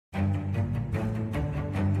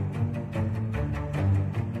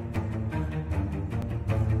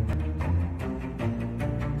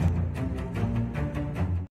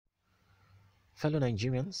Fellow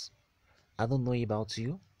Nigerians, I don't know about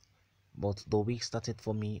you, but the week started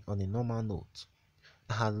for me on a normal note.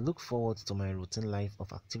 I had looked forward to my routine life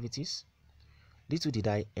of activities. Little did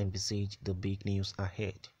I envisage the big news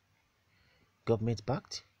ahead. Government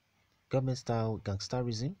backed, government style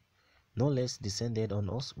gangsterism no less descended on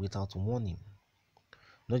us without warning.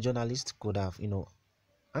 No journalist could have,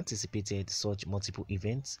 anticipated such multiple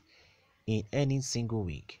events in any single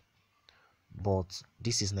week. But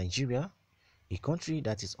this is Nigeria, a country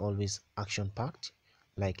that is always action-packed,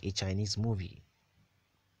 like a Chinese movie.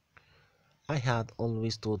 I had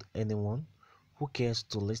always told anyone who cares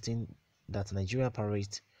to listen that Nigeria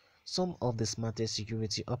parades some of the smartest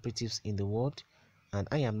security operatives in the world, and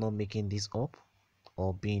I am not making this up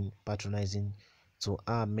or being patronizing to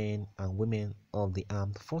our men and women of the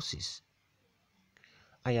armed forces.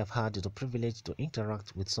 I have had the privilege to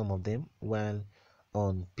interact with some of them while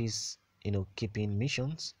on peace, keeping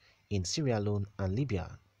missions in Sierra Leone and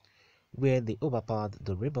Libya, where they overpowered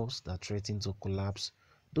the rebels that threatened to collapse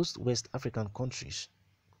those West African countries.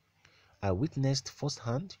 I witnessed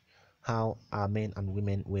firsthand how our men and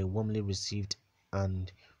women were warmly received and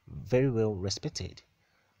very well respected.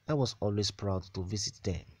 I was always proud to visit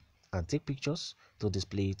them and take pictures to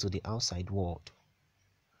display to the outside world.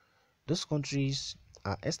 Those countries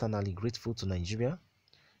are externally grateful to Nigeria,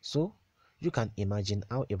 so you can imagine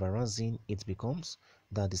how embarrassing it becomes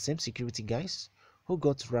that the same security guys who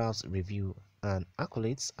got Ralph's review and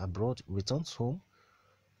accolades abroad returns home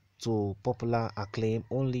to popular acclaim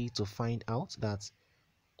only to find out that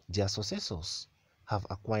their successors have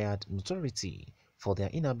acquired notoriety for their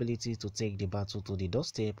inability to take the battle to the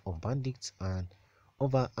doorstep of bandits and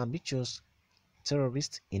over-ambitious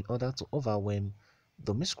terrorists in order to overwhelm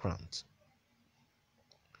the miscreant.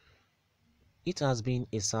 It has been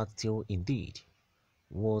a sad tale indeed.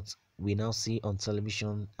 What we now see on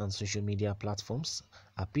television and social media platforms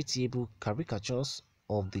are pitiable caricatures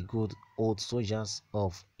of the good old soldiers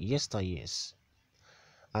of yesteryears.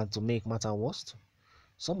 And to make matters worse,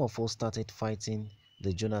 some of us started fighting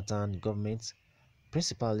the Jonathan government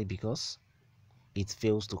principally because it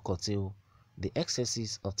fails to curtail the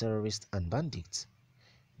excesses of terrorists and bandits.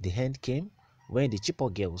 The end came when the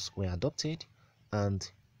Chibok girls were adopted and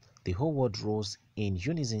the whole world rose in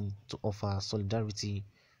unison to offer solidarity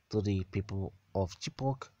to the people of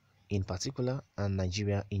Chibok in particular and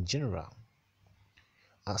Nigeria in general.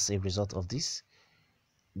 As a result of this,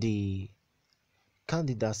 the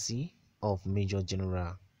candidacy of Major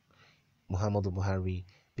General Muhammadu Buhari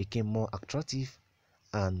became more attractive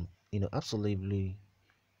and absolutely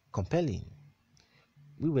compelling.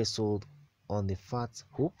 We were sold on the fat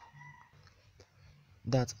hope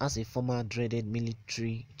that as a former dreaded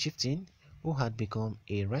military chieftain who had become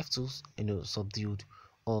a righteous, subdued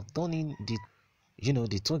or donning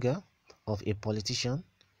the toga of a politician,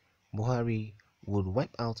 Buhari would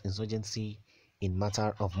wipe out insurgency in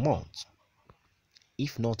matter of months,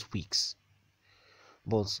 if not weeks.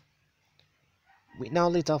 But we now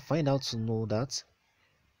later find out to know that,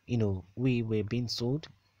 we were being sold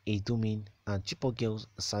a dooming and Chibok girls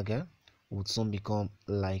saga would soon become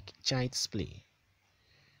like child's play.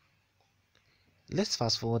 Let's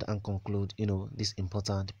fast forward and conclude, this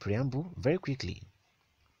important preamble very quickly.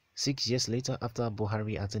 6 years later, after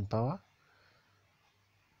Buhari attained power,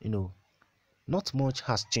 not much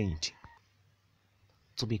has changed.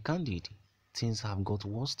 To be candid, things have got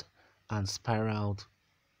worse and spiraled,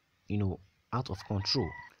 out of control.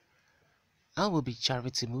 I will be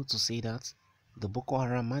charitable to say that the Boko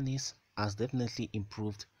Haram menace has definitely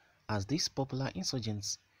improved as these popular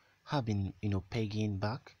insurgents have been, pegging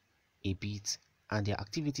back a bit and their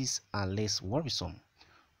activities are less worrisome,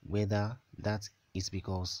 whether that is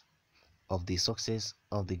because of the success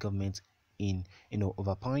of the government in,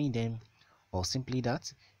 overpowering them or simply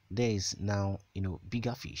that there is now,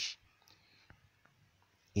 bigger fish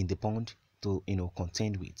in the pond to,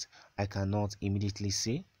 contend with. I cannot immediately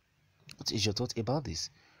say. What is your thought about this?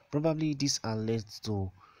 Probably these are led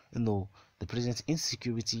to, the present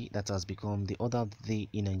insecurity that has become the order of the day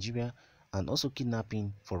in Nigeria, and also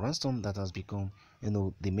kidnapping for ransom that has become,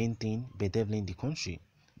 the main thing bedeviling the country.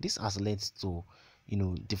 This has led to,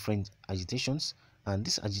 different agitations, and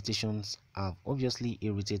these agitations have obviously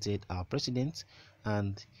irritated our president,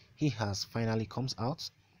 and he has finally comes out,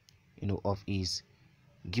 of his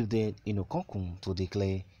gilded, cocoon to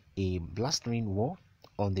declare a blustering war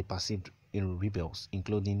on the perceived rebels,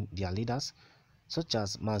 including their leaders such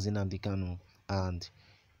as Mazi Nnamdi Kanu and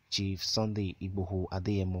Chief Sunday Igboho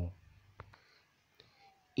Adeyemo.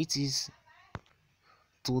 It is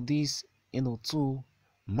to these, two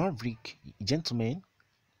maverick gentlemen,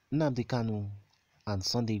 Nnamdi Kanu and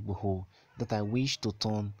Sunday Igboho, that I wish to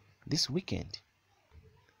turn this weekend.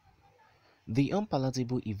 The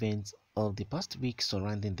unpalatable events of the past week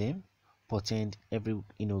surrounding them portend every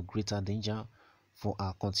greater danger for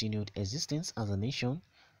our continued existence as a nation.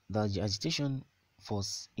 That the agitation for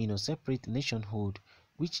separate nationhood,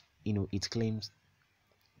 which it claims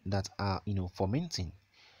that are fomenting.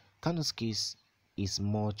 Kanu's case is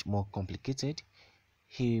much more complicated.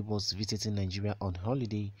 He was visiting Nigeria on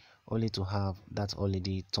holiday only to have that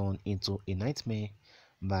holiday turned into a nightmare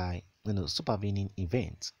by supervening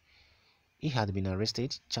events. He had been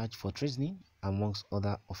arrested, charged for treason, amongst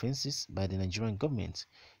other offenses by the Nigerian government,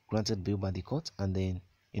 granted bail by the court, and then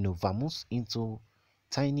vamoosed into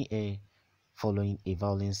tiny air following a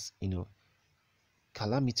violence,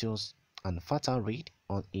 calamitous and fatal raid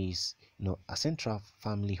on his a central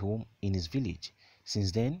family home in his village.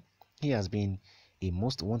 Since then, he has been a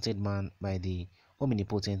most wanted man by the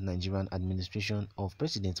omnipotent Nigerian administration of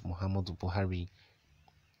President Muhammadu Buhari.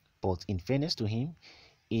 But in fairness to him,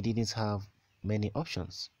 he didn't have many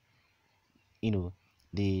options.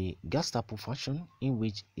 The Gestapo faction in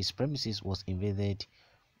which his premises was invaded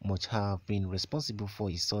must have been responsible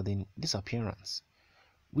for his sudden disappearance,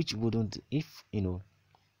 which wouldn't if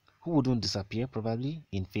who wouldn't disappear probably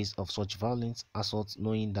in face of such violent assaults,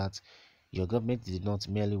 knowing that your government did not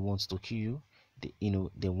merely want to kill you,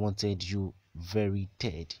 they wanted you very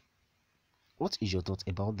dead. What is your thought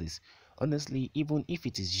about this? Honestly, even if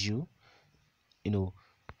it is you, you know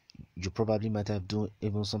you probably might have done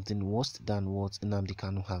even something worse than what Nnamdi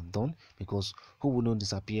Kanu have done, because who would not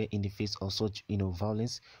disappear in the face of such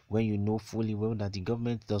violence when you know fully well that the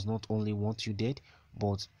government does not only want you dead,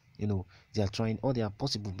 but they are trying all their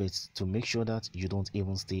possible best to make sure that you don't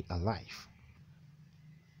even stay alive.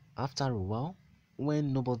 After a while,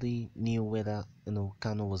 when nobody knew whether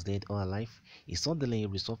Kanu was dead or alive, he suddenly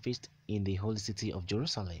resurfaced in the holy city of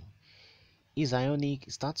Jerusalem. His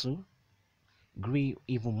ionic statue grew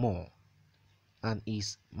even more, and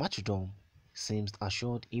his martyrdom seems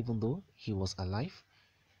assured even though he was alive.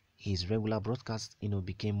 His regular broadcasts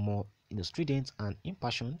became more strident and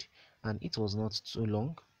impassioned, and it was not too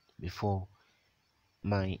long before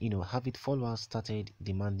my avid followers started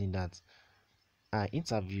demanding that I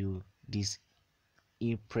interview this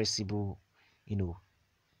irrepressible you know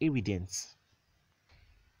evidence.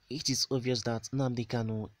 It is obvious that Nnamdi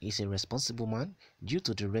Kanu is a responsible man due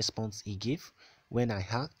to the response he gave when I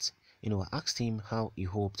asked him how he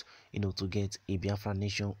hoped, to get a Biafra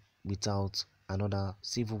nation without another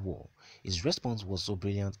civil war. His response was so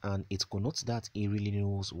brilliant, and it connotes that he really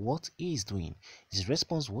knows what he is doing. His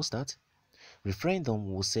response was that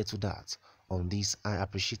referendum will settle that. On this, I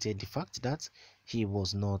appreciated the fact that he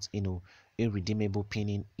was not, irredeemable,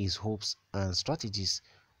 pinning his hopes and strategies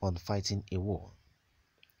on fighting a war.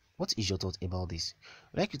 What is your thought about this?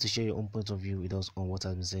 I'd like you to share your own point of view with us on what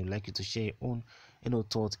has been said. I'd like you to share your own,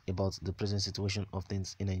 thought about the present situation of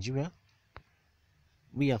things in Nigeria.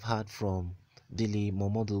 We have heard from Dele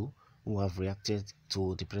Momodu, who have reacted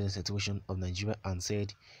to the present situation of Nigeria and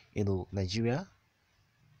said, Nigeria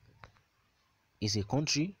is a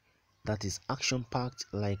country that is action-packed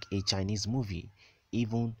like a Chinese movie.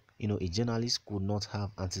 Even a journalist could not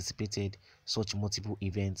have anticipated such multiple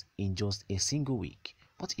events in just a single week.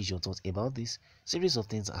 What is your thought about this? Series of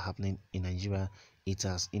things are happening in Nigeria. It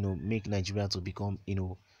has make Nigeria to become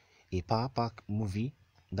a power pack movie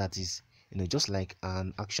that is just like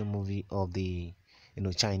an action movie of the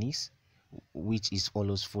Chinese, which is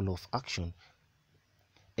always full of action.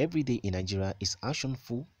 Every day in Nigeria is action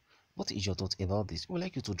full. What is your thought about this? We would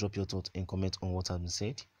like you to drop your thought and comment on what has been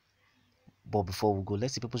said. But before we go,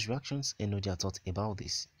 let's see people's reactions and know their thoughts about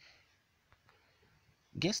this.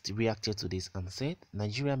 Guest reacted to this and said,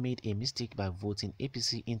 Nigeria made a mistake by voting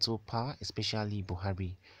APC into power, especially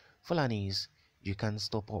Buhari. Fulanis, you can't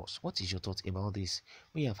stop us. What is your thought about this?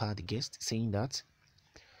 We have had guests saying that,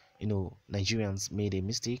 Nigerians made a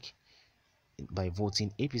mistake by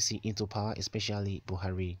voting APC into power, especially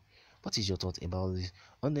Buhari. What is your thought about this?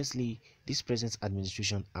 Honestly, this present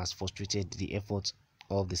administration has frustrated the efforts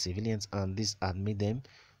of the civilians, and this had made them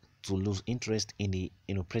to lose interest in the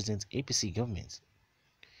present APC government.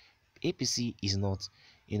 APC is not,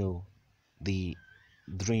 the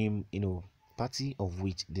dream, party of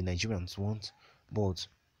which the Nigerians want, but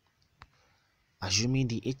assuming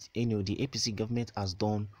the APC government has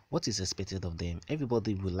done what is expected of them,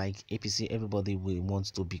 everybody will like APC, everybody will want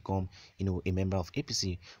to become a member of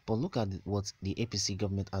APC. But look at what the APC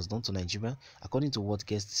government has done to Nigeria. According to what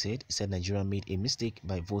guest said, he said Nigeria made a mistake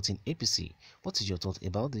by voting APC. What is your thought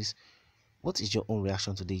about this? What is your own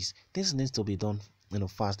reaction to this? Things needs to be done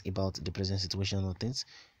fast about the present situation of things,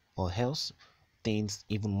 or else things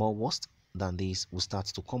even more worse than this will start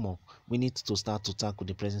to come up. We need to start to tackle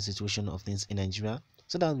the present situation of things in Nigeria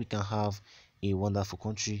so that we can have a wonderful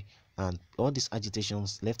country, and all these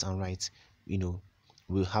agitations left and right,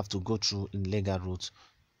 we'll have to go through in legal route,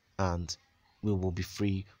 and we will be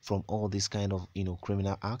free from all this kind of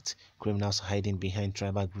criminal act, criminals hiding behind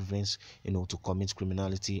tribal grievance, to commit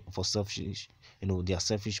criminality for selfish, their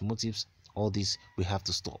selfish motives. All this we have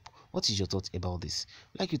to stop. What is your thought about this?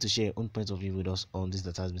 I'd like you to share your own point of view with us on this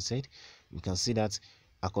that has been said. You can see that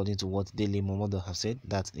according to what Daily Momodo have said,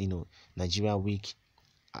 that Nigeria week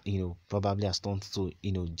probably has turned to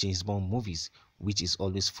James Bond movies, which is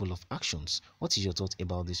always full of actions. What is your thought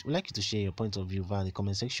about this? We'd like you to share your point of view via the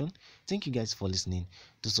comment section. Thank you guys for listening.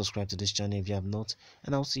 Do subscribe to this channel if you have not,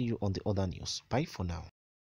 and I'll see you on the other news. Bye for now.